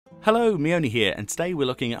Hello, Meoni here, and today we're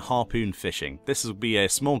looking at harpoon fishing. This will be a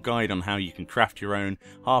small guide on how you can craft your own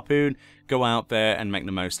harpoon, go out there and make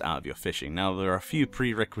the most out of your fishing. Now there are a few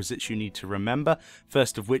prerequisites you need to remember,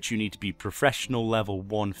 first of which you need to be professional level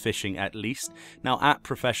 1 fishing at least. Now at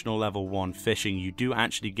professional level 1 fishing you do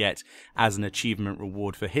actually get as an achievement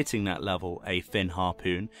reward for hitting that level a fin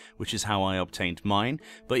harpoon, which is how I obtained mine.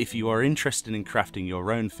 But if you are interested in crafting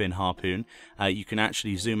your own fin harpoon, you can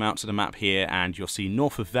actually zoom out to the map here and you'll see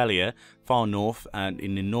north of Velia, far north, and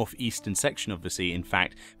in the northeastern section of the sea, in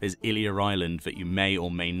fact, there's Ilia Island that you may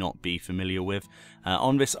or may not be familiar with.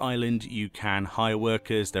 On this island you can hire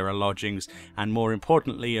workers, there are lodgings, and more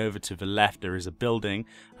importantly over to the left there is a building,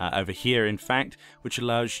 over here in fact, which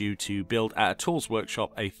allows you to build at a tools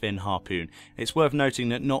workshop a fin harpoon. It's worth noting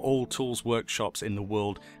that not all tools workshops in the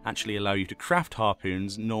world actually allow you to craft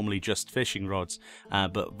harpoons, normally just fishing rods,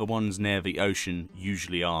 but the ones near the ocean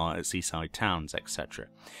usually are at seaside towns, etc.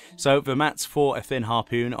 So the mats for a fin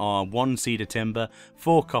harpoon are 1 cedar timber,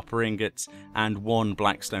 4 copper ingots, and 1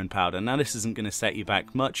 blackstone powder. Now this isn't going to set you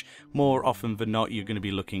back much. More often than not you're going to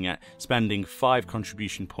be looking at spending 5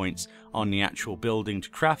 contribution points on the actual building to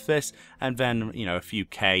craft this, and then a few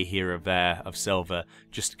K here or there of silver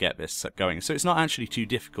just to get this going. So it's not actually too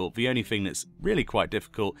difficult. The only thing that's really quite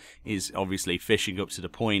difficult is obviously fishing up to the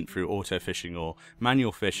point through auto fishing or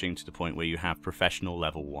manual fishing to the point where you have professional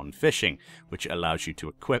level 1 fishing, which allows you to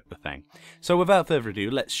equip the thing. So without further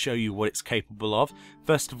ado, let's show you what it's capable of.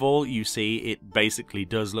 First of all, you see it basically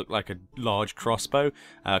does look like a large crossbow.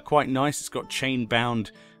 Quite nice. It's got chain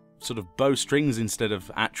bound sort of bow strings instead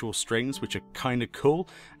of actual strings, which are kind of cool.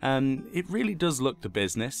 It really does look the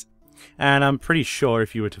business, and I'm pretty sure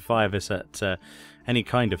if you were to fire this at any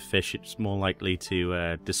kind of fish, it's more likely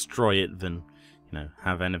to destroy it than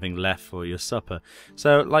have anything left for your supper.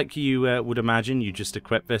 So like you would imagine, you just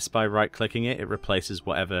equip this by right clicking it. It replaces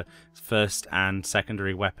whatever first and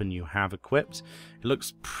secondary weapon you have equipped. It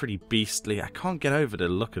looks pretty beastly. I can't get over the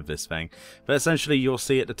look of this thing, but essentially you'll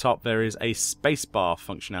see at the top there is a spacebar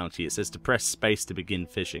functionality. It says to press space to begin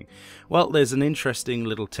fishing. Well, there's an interesting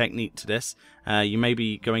little technique to this. You may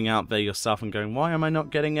be going out there yourself and going, why am I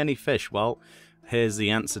not getting any fish? Well, here's the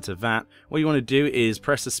answer to that. What you want to do is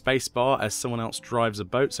press the space bar as someone else drives a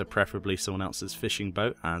boat, so preferably someone else's fishing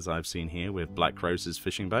boat, as I've seen here with Black Rose's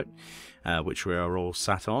fishing boat, which we are all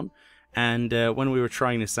sat on. And when we were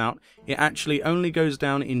trying this out, it actually only goes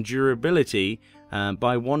down in durability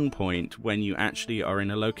by 1 point when you actually are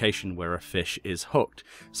in a location where a fish is hooked.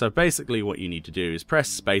 So basically what you need to do is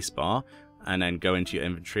press spacebar and then go into your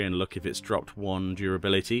inventory and look if it's dropped 1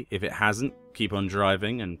 durability. If it hasn't, keep on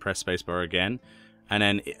driving and press spacebar again,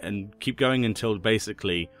 and keep going until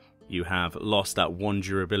basically you have lost that 1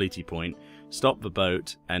 durability point. Stop the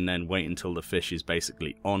boat and then wait until the fish is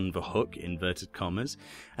basically on the hook, inverted commas,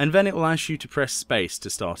 and then it will ask you to press space to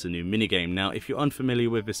start a new minigame. Now if you're unfamiliar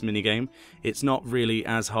with this minigame, it's not really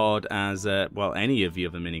as hard as well, any of the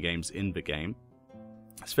other minigames in the game.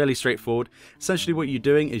 It's fairly straightforward. Essentially what you're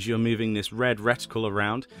doing is you're moving this red reticle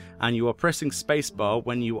around and you are pressing spacebar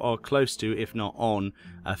when you are close to, if not on,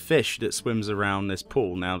 a fish that swims around this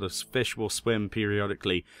pool. Now this fish will swim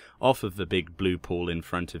periodically off of the big blue pool in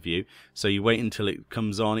front of you, so you wait until it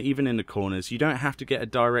comes on, even in the corners. You don't have to get a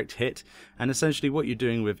direct hit, and essentially what you're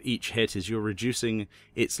doing with each hit is you're reducing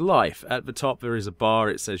its life. At the top there is a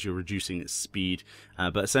bar, it says you're reducing its speed,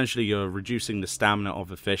 but essentially you're reducing the stamina of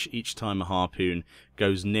the fish each time a harpoon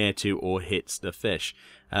goes near to or hits the fish.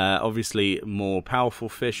 Obviously more powerful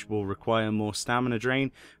fish will require more stamina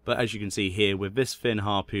drain, but as you can see here with this fin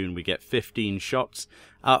harpoon we get 15 shots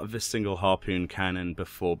out of this single harpoon cannon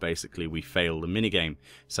before basically we fail the minigame.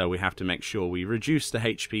 So we have to make sure we reduce the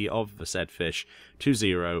HP of the said fish to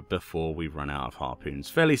 0 before we run out of harpoons.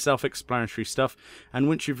 Fairly self-explanatory stuff, and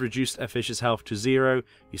once you've reduced a fish's health to 0,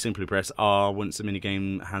 you simply press R once the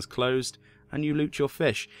minigame has closed and you loot your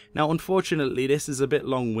fish. Now unfortunately this is a bit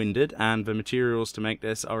long-winded and the materials to make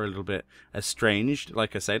this are a little bit estranged.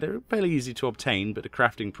 Like I say, they're fairly easy to obtain, but the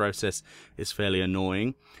crafting process is fairly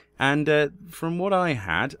annoying. And from what I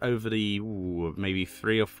had over the maybe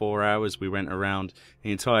 3 or 4 hours we went around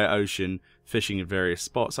the entire ocean fishing in various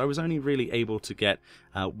spots, I was only really able to get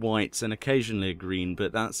whites and occasionally a green,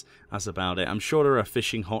 but that's about it. I'm sure there are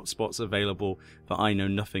fishing hotspots available that I know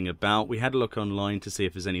nothing about. We had a look online to see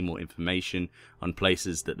if there's any more information on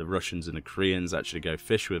places that the Russians and the Koreans actually go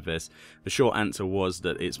fish with this. The short answer was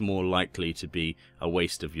that it's more likely to be a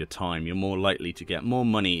waste of your time. You're more likely to get more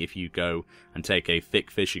money if you go and take a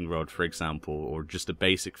thick fishing fishing rod, for example, or just a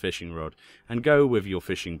basic fishing rod, and go with your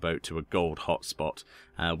fishing boat to a gold hotspot,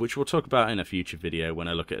 which we'll talk about in a future video when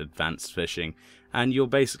I look at advanced fishing, and you're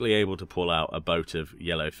basically able to pull out a boat of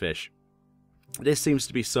yellow fish. This seems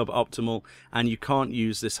to be suboptimal, and you can't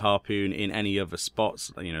use this harpoon in any other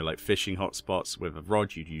spots, you know, like fishing hotspots with a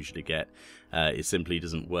rod you'd usually get. It simply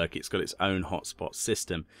doesn't work. It's got its own hotspot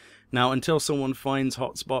system. Now, until someone finds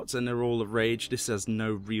hotspots and they're all the rage, this has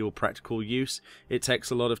no real practical use. It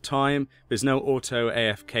takes a lot of time. There's no auto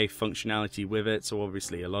AFK functionality with it, so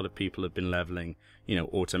obviously a lot of people have been leveling, you know,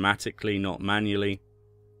 automatically, not manually.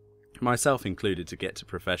 Myself included, to get to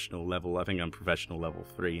professional level. I think I'm professional level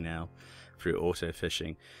 3 now through auto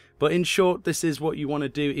fishing. But in short, this is what you want to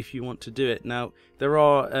do if you want to do it. Now, there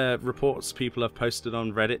are reports people have posted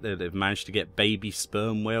on Reddit that they've managed to get baby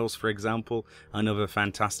sperm whales, for example, and other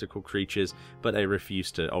fantastical creatures, but they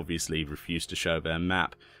obviously refuse to show their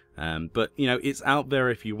map. But you know, it's out there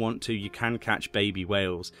if you want to. You can catch baby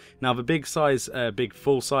whales. Now, the big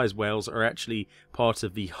full-size whales are actually part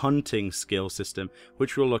of the hunting skill system,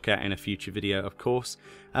 which we'll look at in a future video, of course.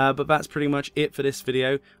 But that's pretty much it for this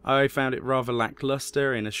video. I found it rather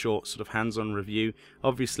lackluster in a short sort of hands-on review.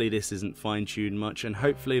 Obviously, this isn't fine-tuned much, and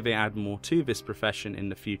hopefully they add more to this profession in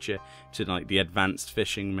the future, to like the advanced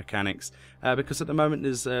fishing mechanics. Because at the moment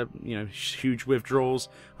there's you know, huge withdrawals.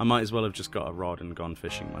 I might as well have just got a rod and gone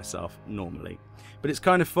fishing myself normally. But it's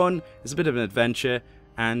kind of fun. It's a bit of an adventure.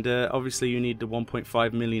 And obviously you need the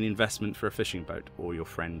 1.5 million investment for a fishing boat, or your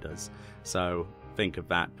friend does. So think of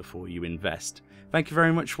that before you invest. Thank you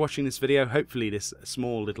very much for watching this video. Hopefully this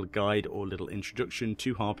small little guide or little introduction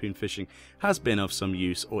to harpoon fishing has been of some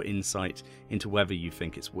use or insight into whether you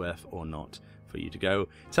think it's worth or not for you to go.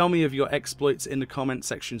 Tell me of your exploits in the comment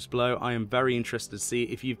sections below. I am very interested to see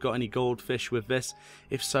if you've got any goldfish with this.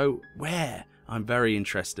 If so, where? I'm very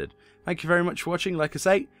interested. Thank you very much for watching, like I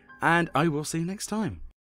say, and I will see you next time.